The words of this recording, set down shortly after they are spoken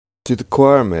to the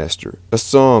choirmaster, a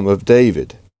psalm of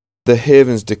David. The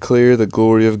heavens declare the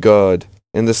glory of God,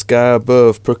 and the sky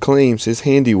above proclaims his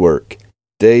handiwork.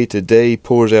 Day to day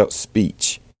pours out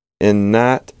speech, and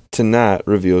night to night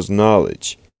reveals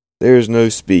knowledge. There is no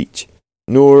speech,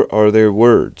 nor are there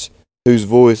words, whose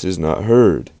voice is not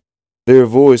heard. Their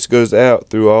voice goes out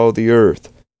through all the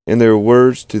earth, and their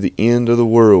words to the end of the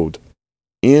world.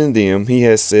 In them he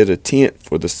has set a tent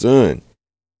for the sun,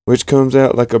 which comes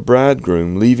out like a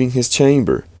bridegroom leaving his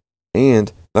chamber,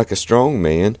 and, like a strong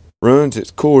man, runs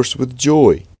its course with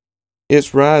joy.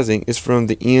 Its rising is from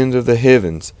the end of the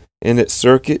heavens, and its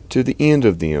circuit to the end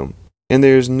of them, and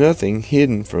there is nothing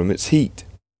hidden from its heat.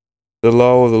 The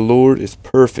law of the Lord is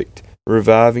perfect,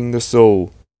 reviving the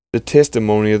soul. The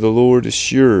testimony of the Lord is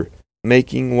sure,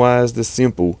 making wise the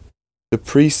simple. The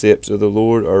precepts of the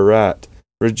Lord are right,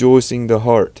 rejoicing the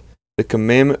heart. The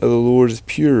commandment of the Lord is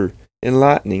pure,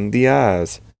 enlightening the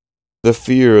eyes. The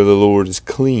fear of the Lord is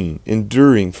clean,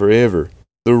 enduring forever.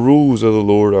 The rules of the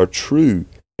Lord are true,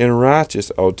 and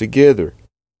righteous altogether.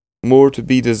 More to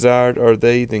be desired are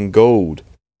they than gold,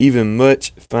 even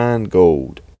much fine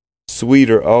gold.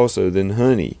 Sweeter also than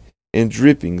honey, and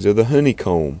drippings of the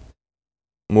honeycomb.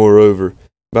 Moreover,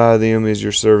 by them is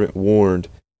your servant warned.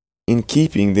 In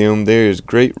keeping them there is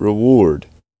great reward.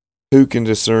 Who can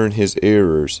discern his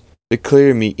errors?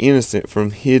 Declare me innocent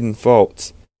from hidden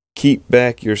faults. Keep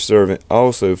back your servant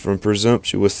also from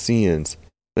presumptuous sins.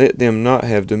 Let them not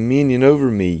have dominion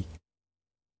over me.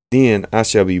 Then I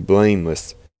shall be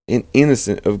blameless, and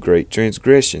innocent of great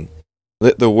transgression.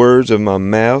 Let the words of my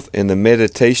mouth and the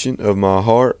meditation of my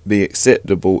heart be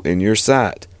acceptable in your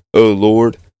sight, O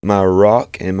Lord, my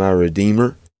rock and my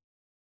redeemer.